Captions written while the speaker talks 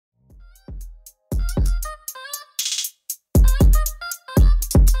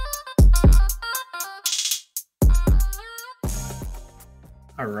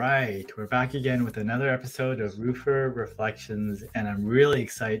All right, we're back again with another episode of Roofer Reflections, and I'm really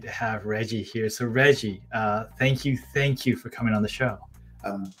excited to have Reggie here. So, Reggie, thank you for coming on the show.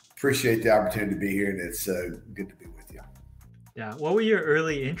 Appreciate the opportunity to be here, and it's good to be with you. Yeah, what were your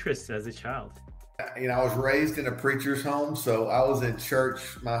early interests as a child? I was raised in a preacher's home, so I was in church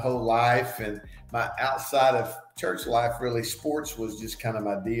my whole life, and my outside of church life, really, sports was just kind of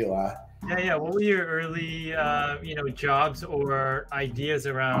my deal. Yeah. What were your early, jobs or ideas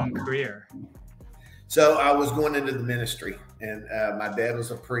around career? So I was going into the ministry, and my dad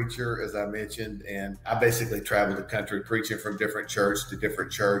was a preacher, as I mentioned, and I basically traveled the country preaching from different church to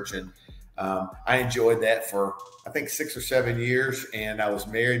different church, and I enjoyed that for, I think, 6 or 7 years, and I was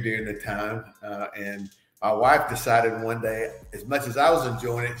married during the time, and my wife decided one day, as much as I was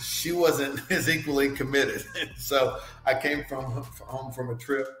enjoying it, she wasn't as equally committed. So I came home from a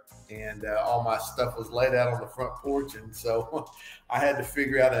trip, and all my stuff was laid out on the front porch. And so I had to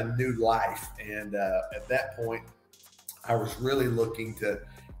figure out a new life. And at that point, I was really looking to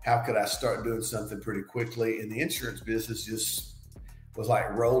how could I start doing something pretty quickly. And the insurance business just was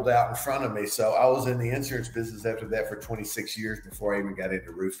like rolled out in front of me. So I was in the insurance business after that for 26 years before I even got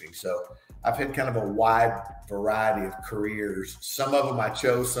into roofing. So I've had kind of a wide variety of careers. Some of them I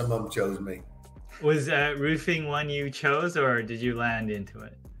chose, some of them chose me. Was roofing one you chose, or did you land into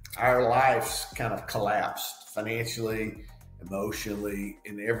it? Our lives kind of collapsed financially, emotionally,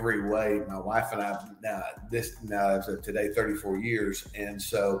 in every way. My wife and I, as of today, 34 years. And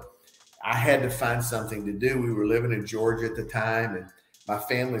so I had to find something to do. We were living in Georgia at the time, and my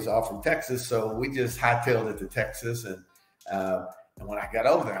family's all from Texas. So we just hightailed it to Texas. And when I got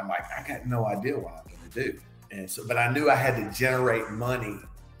over there, I'm like, I got no idea what I'm going to do. And so, but I knew I had to generate money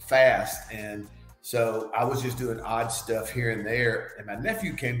fast. And so I was just doing odd stuff here and there. And my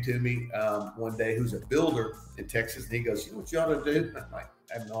nephew came to me one day, who's a builder in Texas. And he goes, "You know what you ought to do?" And I'm like,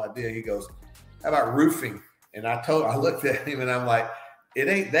 "I have no idea." He goes, "How about roofing?" And I looked at him and I'm like, "It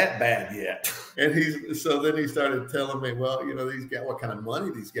ain't that bad yet." And so then he started telling me, well, these guys, what kind of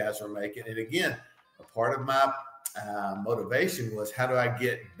money these guys were making. And again, a part of my motivation was, how do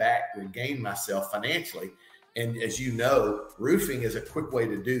I regain myself financially? And as you know, roofing is a quick way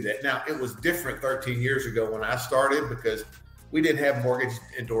to do that. Now, it was different 13 years ago when I started, because we didn't have mortgage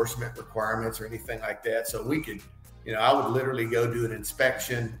endorsement requirements or anything like that. So we could, I would literally go do an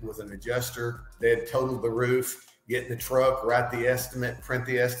inspection with an adjuster. They'd total the roof, get in the truck, write the estimate, print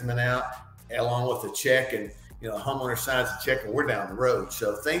the estimate out, along with the check. And, the homeowner signs the check and we're down the road.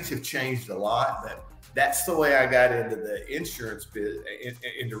 So things have changed a lot, but that's the way I got into the insurance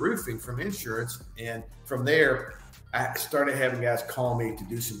into roofing from insurance. And from there, I started having guys call me to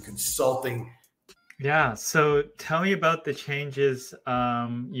do some consulting. Yeah. So tell me about the changes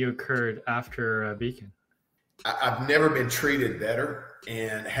you occurred after Beacon. I've never been treated better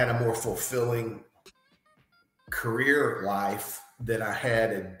and had a more fulfilling career life than I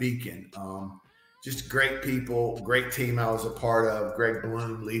had at Beacon. Just great people, great team I was a part of. Greg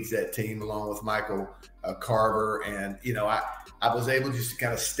Bloom leads that team along with Michael Carver. And, I was able just to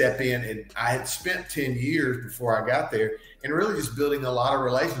kind of step in, and I had spent 10 years before I got there and really just building a lot of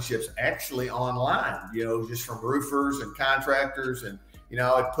relationships actually online, just from roofers and contractors. And,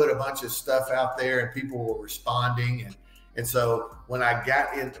 I'd put a bunch of stuff out there and people were responding. And so when I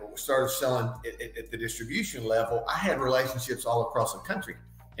got in, started selling at the distribution level, I had relationships all across the country.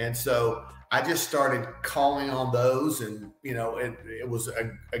 And so I just started calling on those, and, it was,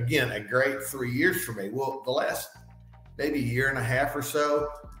 again, a great 3 years for me. Well, the last maybe year and a half or so,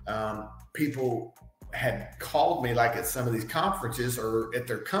 people had called me like at some of these conferences or at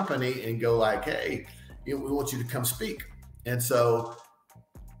their company and go like, "Hey, we want you to come speak." And so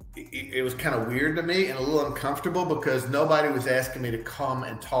it was kind of weird to me and a little uncomfortable, because nobody was asking me to come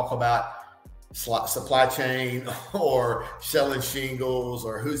and talk about supply chain or selling shingles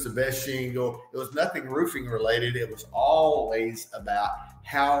or who's the best shingle. It was nothing roofing related. It was always about,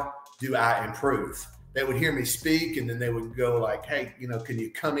 how do I improve? They would hear me speak, and then they would go like, "Hey, can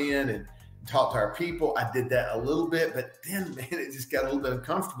you come in and talk to our people?" I did that a little bit, but then, man, it just got a little bit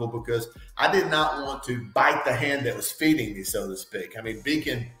uncomfortable, because I did not want to bite the hand that was feeding me, so to speak. I mean,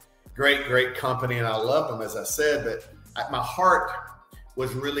 Beacon, great company, and I love them, as I said, but my heart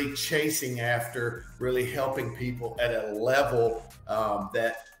was really chasing after really helping people at a level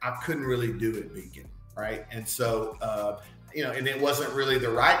that I couldn't really do at Beacon, right? And so, and it wasn't really the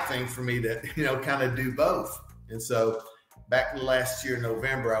right thing for me to, kind of do both. And so back last year,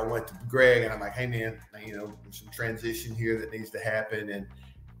 November, I went to Greg and I'm like, "Hey man, there's some transition here that needs to happen." And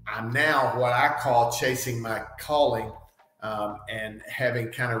I'm now what I call chasing my calling, and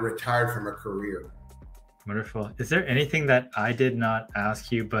having kind of retired from a career. Wonderful. Is there anything that I did not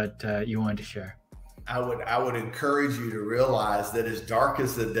ask you, but you wanted to share? I would encourage you to realize that as dark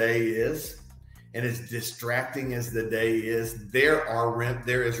as the day is, and as distracting as the day is, there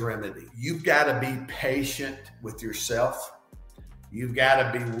is remedy. You've got to be patient with yourself. You've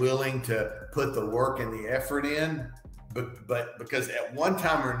got to be willing to put the work and the effort in, but because at one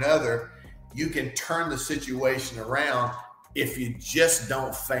time or another, you can turn the situation around if you just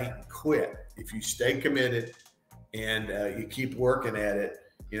don't faint and quit. If you stay committed and you keep working at it,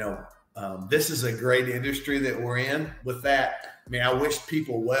 this is a great industry that we're in. With that, I mean, I wish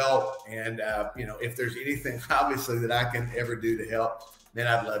people well, and if there's anything obviously that I can ever do to help, then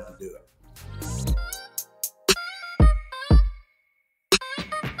I'd love to do it.